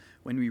says,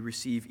 when we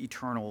receive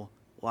eternal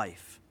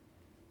life.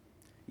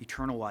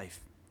 Eternal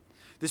life.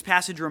 This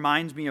passage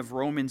reminds me of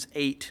Romans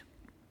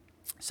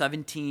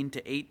 8:17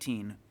 to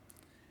 18,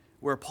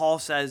 where Paul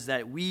says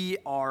that we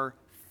are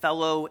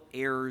fellow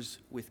heirs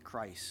with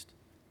Christ.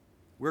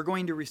 We're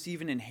going to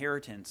receive an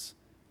inheritance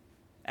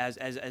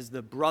as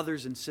the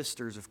brothers and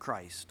sisters of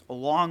Christ,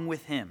 along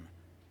with him,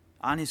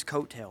 on his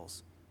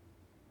coattails.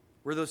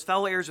 We're those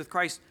fellow heirs with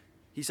Christ,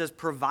 he says,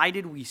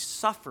 provided we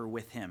suffer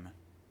with him,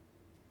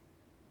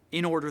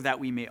 in order that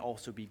we may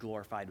also be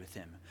glorified with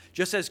him.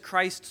 Just as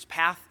Christ's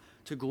path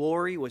to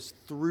glory was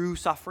through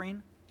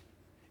suffering,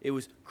 it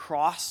was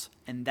cross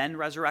and then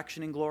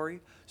resurrection and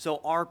glory,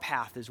 so our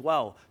path as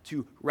well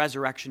to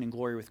resurrection and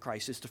glory with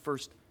Christ is to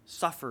first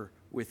suffer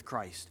with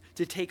Christ,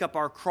 to take up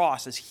our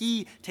cross. As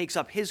he takes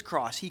up his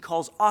cross, he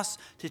calls us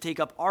to take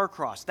up our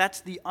cross.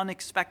 That's the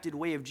unexpected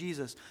way of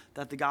Jesus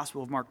that the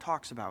Gospel of Mark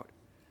talks about.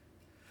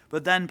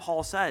 But then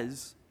Paul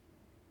says,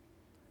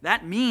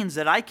 that means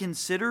that I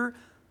consider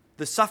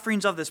the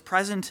sufferings of this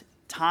present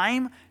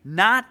time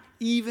not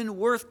even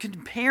worth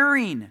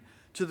comparing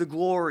to the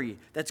glory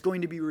that's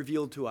going to be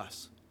revealed to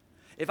us.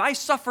 If I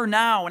suffer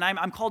now, and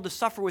I'm called to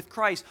suffer with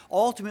Christ,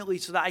 ultimately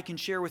so that I can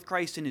share with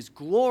Christ in his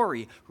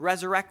glory,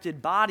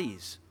 resurrected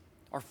bodies,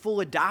 our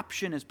full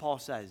adoption, as Paul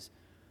says.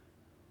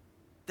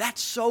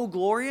 That's so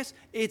glorious,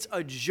 it's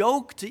a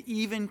joke to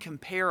even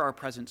compare our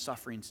present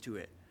sufferings to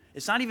it.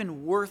 It's not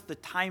even worth the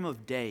time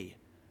of day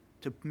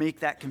to make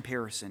that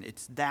comparison.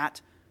 It's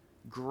that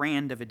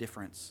grand of a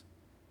difference.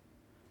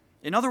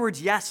 In other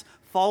words, yes,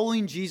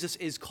 following Jesus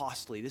is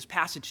costly. This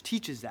passage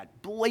teaches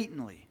that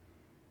blatantly.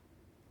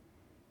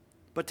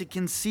 But to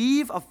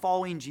conceive of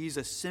following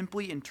Jesus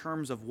simply in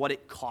terms of what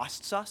it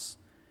costs us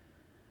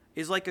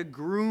is like a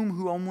groom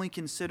who only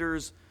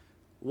considers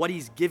what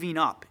he's giving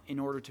up in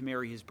order to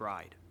marry his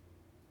bride.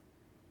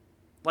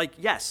 Like,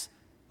 yes,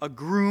 a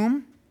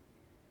groom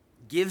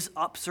gives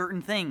up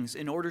certain things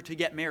in order to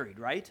get married,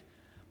 right?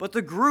 But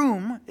the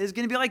groom is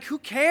going to be like, who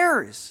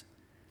cares?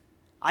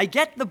 I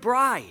get the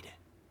bride.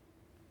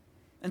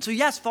 And so,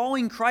 yes,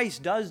 following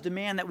Christ does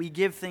demand that we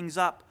give things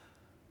up,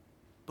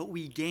 but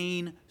we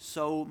gain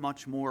so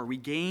much more. We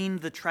gain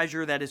the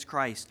treasure that is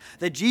Christ.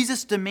 That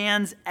Jesus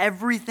demands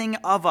everything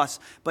of us,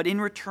 but in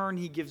return,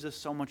 he gives us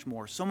so much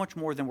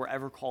more than we're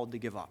ever called to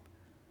give up.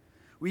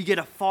 We get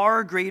a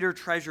far greater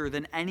treasure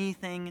than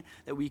anything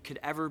that we could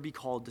ever be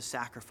called to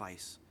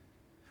sacrifice.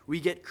 We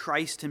get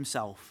Christ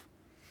himself.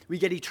 We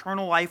get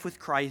eternal life with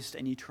Christ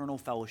and eternal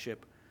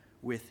fellowship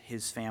with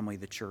his family,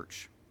 the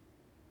church.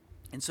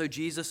 And so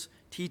Jesus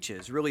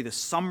teaches, really the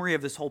summary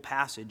of this whole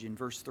passage in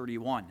verse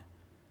 31.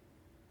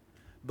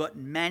 But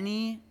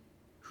many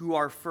who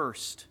are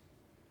first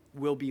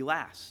will be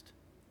last,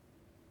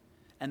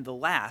 and the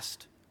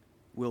last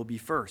will be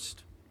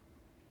first.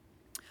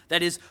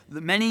 That is,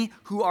 the many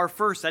who are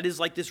first, that is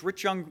like this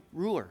rich young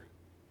ruler,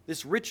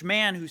 this rich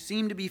man who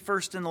seemed to be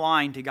first in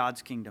line to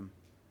God's kingdom.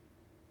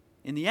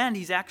 In the end,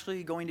 he's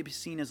actually going to be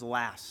seen as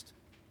last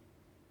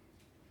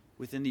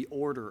within the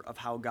order of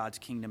how God's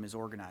kingdom is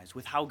organized,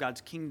 with how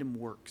God's kingdom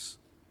works.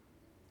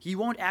 He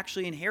won't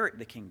actually inherit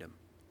the kingdom.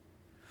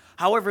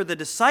 However, the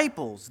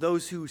disciples,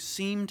 those who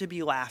seem to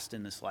be last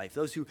in this life,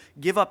 those who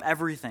give up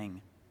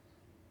everything,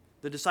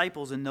 the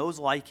disciples and those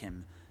like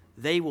him,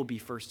 they will be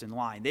first in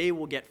line. They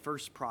will get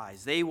first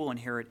prize. They will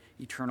inherit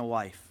eternal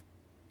life.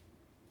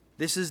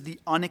 This is the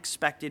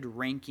unexpected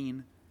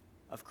ranking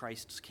of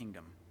Christ's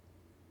kingdom.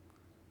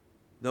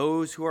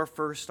 Those who are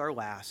first are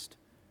last.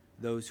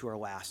 Those who are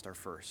last are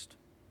first.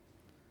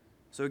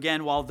 So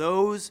again, while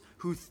those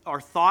who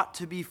are thought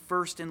to be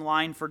first in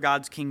line for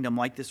God's kingdom,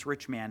 like this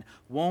rich man,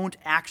 won't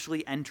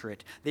actually enter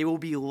it, they will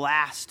be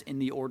last in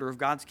the order of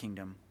God's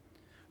kingdom.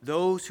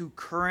 Those who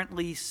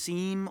currently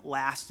seem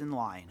last in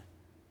line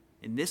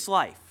in this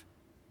life,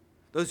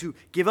 those who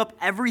give up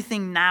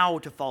everything now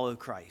to follow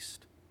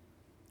Christ,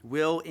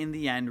 will in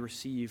the end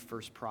receive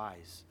first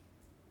prize,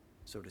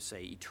 so to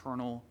say,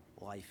 eternal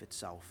life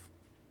itself.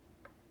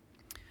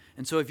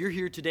 And so if you're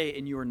here today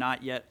and you are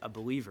not yet a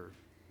believer,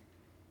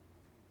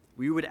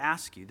 we would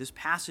ask you, this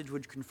passage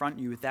would confront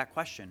you with that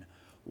question.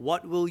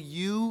 What will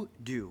you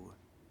do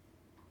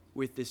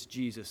with this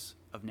Jesus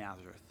of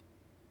Nazareth?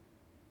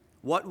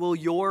 What will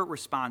your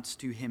response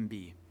to him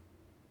be?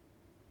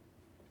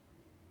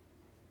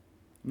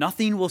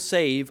 Nothing will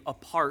save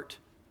apart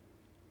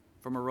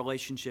from a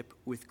relationship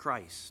with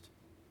Christ.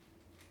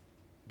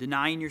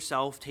 Denying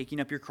yourself, taking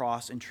up your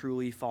cross, and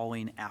truly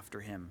following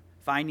after him.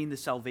 Finding the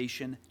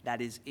salvation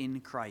that is in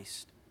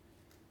Christ.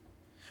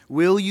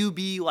 Will you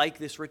be like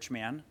this rich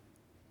man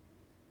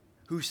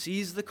who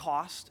sees the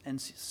cost and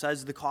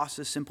says the cost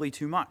is simply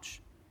too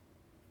much?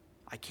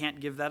 I can't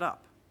give that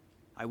up.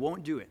 I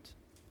won't do it.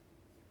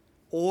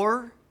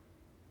 Or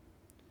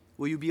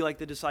will you be like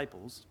the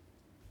disciples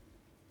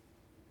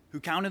who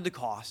counted the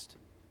cost,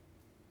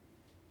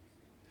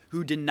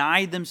 who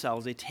denied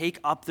themselves, they take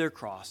up their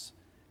cross,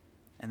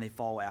 and they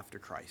follow after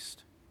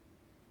Christ?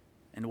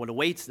 And what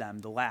awaits them,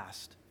 the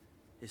last,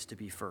 is to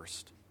be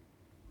first.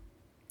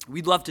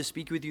 We'd love to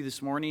speak with you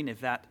this morning if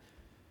that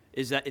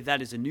is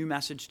a new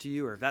message to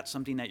you, or if that's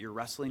something that you're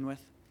wrestling with.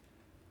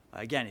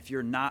 Again, if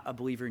you're not a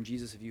believer in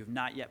Jesus, if you have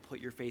not yet put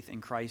your faith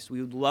in Christ,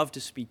 we would love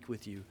to speak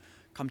with you.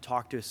 Come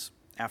talk to us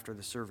after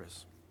the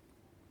service.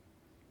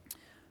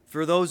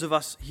 For those of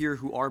us here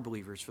who are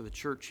believers, for the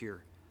church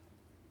here,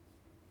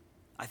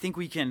 I think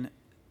we can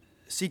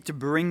seek to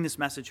bring this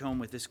message home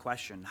with this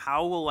question: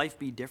 how will life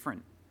be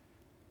different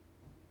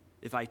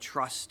if I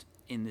trust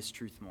in this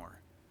truth more?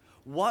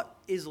 What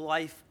is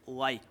life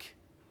like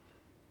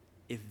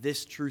if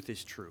this truth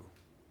is true?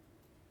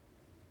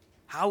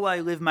 How will I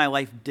live my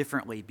life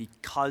differently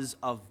because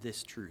of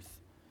this truth?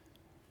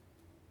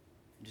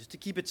 Just to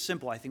keep it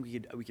simple, I think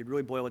we could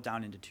really boil it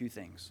down into two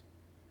things.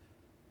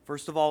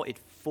 First of all, it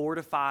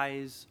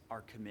fortifies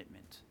our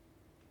commitment.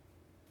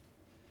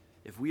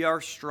 If we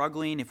are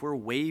struggling, if we're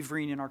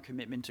wavering in our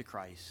commitment to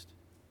Christ,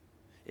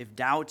 if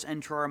doubts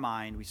enter our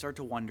mind, we start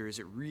to wonder, is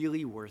it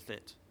really worth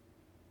it?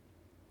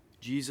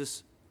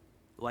 Jesus,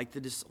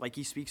 like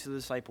he speaks to the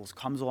disciples,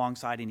 comes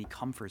alongside and he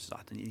comforts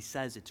us, and he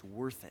says it's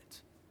worth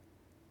it.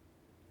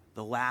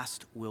 The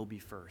last will be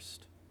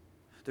first.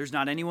 There's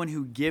not anyone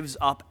who gives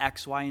up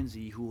X, Y, and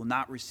Z who will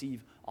not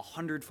receive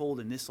 100-fold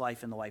in this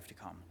life and the life to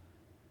come.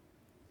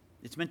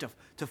 It's meant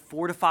to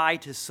fortify,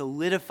 to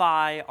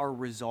solidify our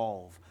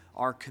resolve,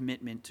 our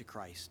commitment to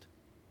Christ.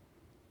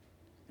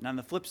 And on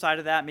the flip side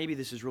of that, maybe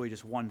this is really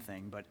just one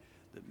thing, but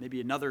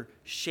maybe another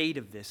shade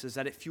of this is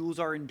that it fuels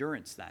our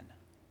endurance then.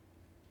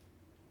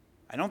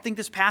 I don't think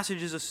this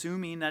passage is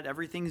assuming that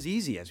everything's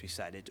easy, as we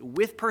said. It's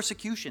with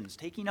persecutions,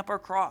 taking up our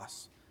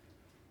cross.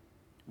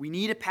 We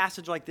need a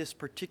passage like this,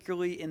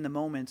 particularly in the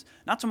moments,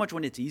 not so much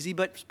when it's easy,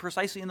 but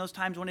precisely in those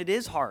times when it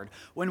is hard,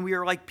 when we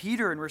are like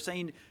Peter and we're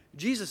saying,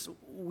 Jesus,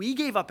 we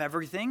gave up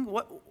everything.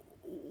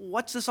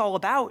 What's this all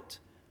about?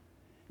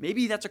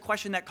 Maybe that's a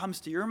question that comes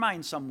to your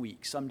mind some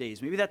weeks, some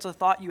days. Maybe that's a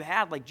thought you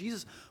had, like,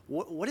 Jesus,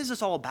 what is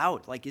this all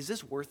about? Like, is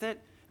this worth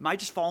it? Am I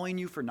just following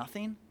you for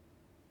nothing?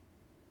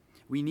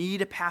 We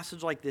need a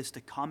passage like this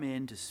to come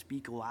in to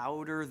speak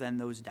louder than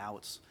those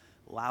doubts,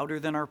 louder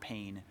than our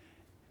pain.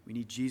 We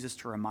need Jesus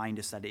to remind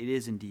us that it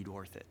is indeed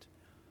worth it.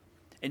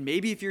 And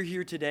maybe if you're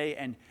here today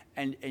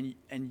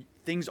and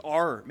things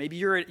are, maybe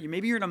you're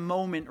in a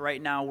moment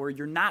right now where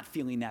you're not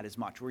feeling that as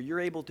much, where you're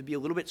able to be a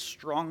little bit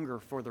stronger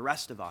for the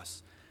rest of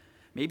us.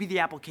 Maybe the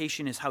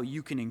application is how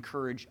you can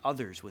encourage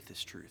others with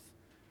this truth,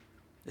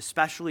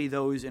 especially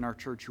those in our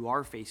church who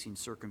are facing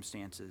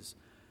circumstances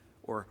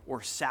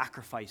or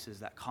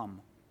sacrifices that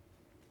come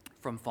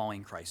from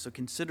following Christ. So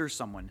consider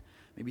someone,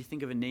 maybe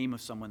think of a name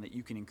of someone that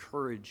you can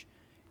encourage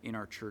in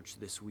our church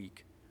this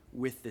week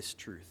with this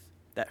truth,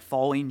 that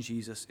following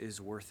Jesus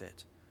is worth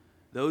it.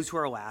 Those who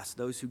are last,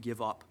 those who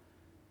give up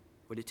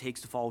what it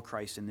takes to follow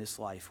Christ in this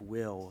life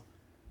will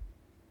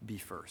be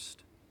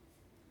first.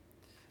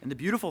 And the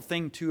beautiful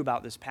thing, too,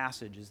 about this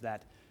passage is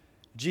that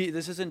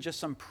this isn't just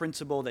some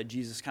principle that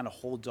Jesus kind of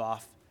holds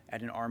off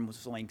at an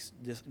arm's length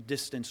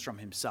distance from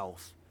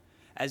himself,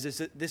 as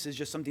this is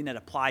just something that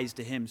applies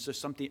to him, so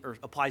something, or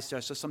applies to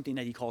us, so something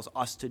that he calls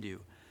us to do.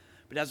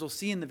 But as we'll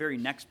see in the very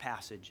next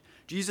passage,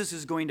 Jesus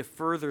is going to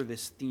further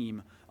this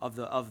theme of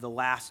the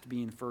last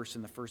being first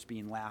and the first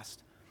being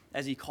last,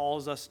 as he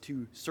calls us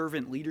to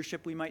servant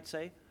leadership, we might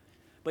say.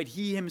 But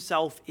he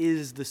himself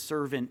is the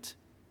servant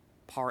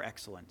par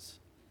excellence.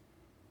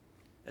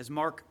 As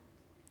Mark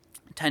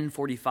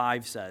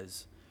 10:45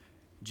 says,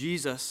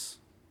 Jesus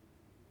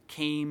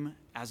came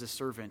as a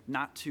servant,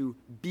 not to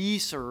be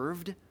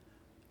served,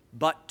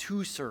 but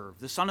to serve.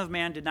 The Son of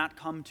Man did not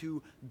come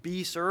to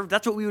be served.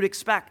 That's what we would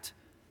expect.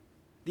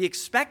 The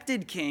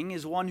expected king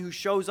is one who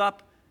shows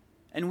up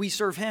and we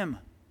serve him.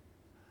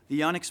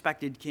 The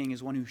unexpected king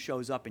is one who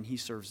shows up and he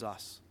serves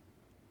us.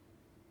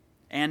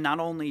 And not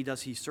only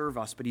does he serve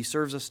us, but he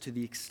serves us to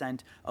the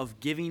extent of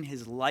giving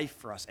his life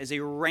for us as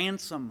a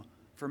ransom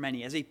for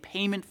many, as a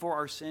payment for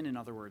our sin, in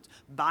other words,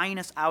 buying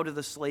us out of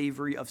the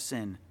slavery of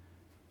sin.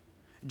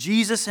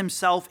 Jesus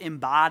himself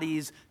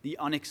embodies the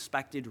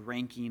unexpected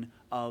ranking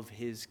of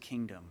his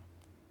kingdom.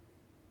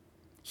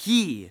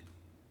 He,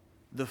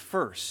 the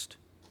first,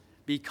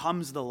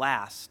 becomes the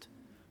last,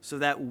 so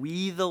that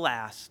we, the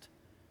last,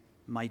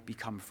 might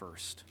become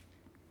first.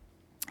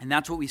 And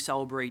that's what we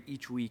celebrate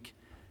each week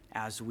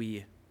as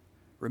we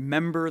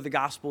remember the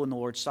gospel in the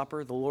Lord's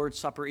Supper. The Lord's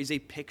Supper is a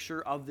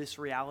picture of this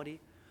reality.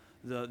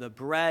 The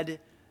bread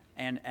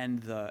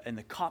and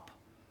the cup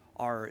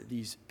are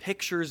these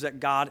pictures that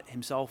God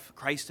himself,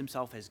 Christ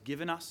himself, has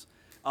given us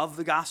of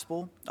the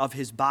gospel, of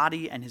his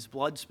body and his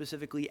blood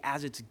specifically,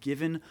 as it's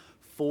given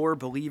for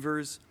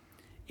believers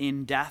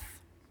in death.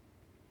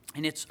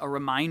 And it's a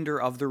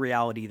reminder of the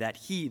reality that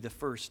he, the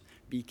first,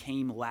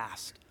 became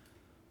last,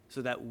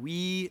 so that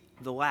we,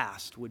 the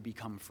last, would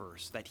become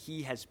first. That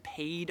he has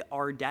paid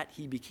our debt.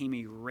 He became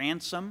a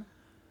ransom,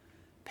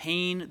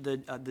 paying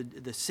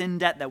the sin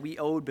debt that we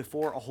owed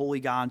before a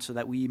holy God, so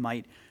that we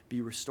might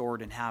be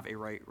restored and have a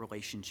right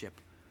relationship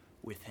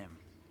with him.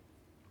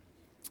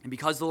 And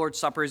because the Lord's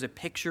Supper is a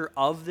picture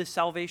of this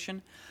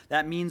salvation,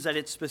 that means that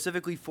it's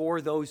specifically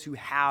for those who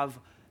have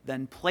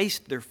then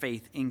placed their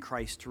faith in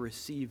Christ to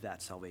receive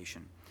that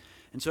salvation.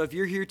 And so if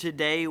you're here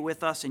today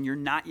with us and you're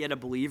not yet a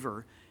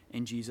believer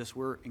in Jesus,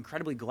 we're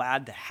incredibly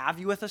glad to have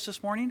you with us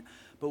this morning,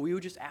 but we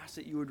would just ask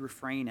that you would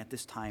refrain at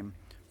this time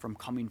from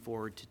coming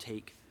forward to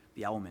take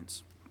the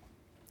elements.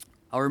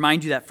 I'll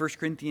remind you that 1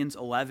 Corinthians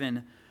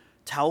 11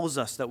 tells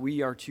us that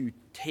we are to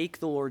take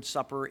the Lord's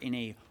Supper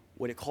in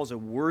what it calls a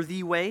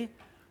worthy way.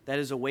 That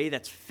is a way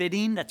that's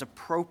fitting, that's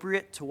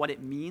appropriate to what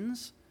it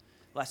means,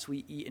 lest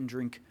we eat and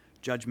drink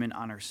judgment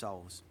on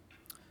ourselves.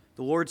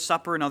 The Lord's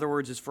Supper, in other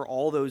words, is for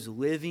all those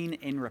living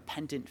in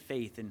repentant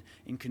faith and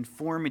in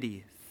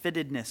conformity,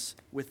 fittedness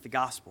with the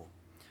gospel.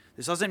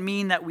 This doesn't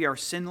mean that we are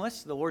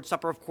sinless. The Lord's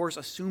Supper, of course,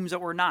 assumes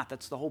that we're not.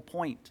 That's the whole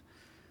point.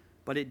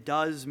 But it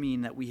does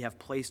mean that we have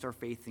placed our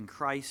faith in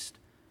Christ.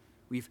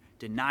 We've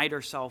denied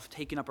ourselves,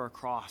 taken up our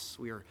cross.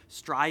 We are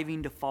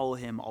striving to follow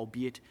him,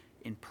 albeit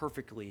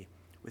imperfectly,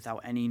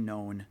 without any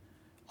known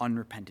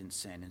unrepentant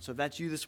sin. And so if that's you this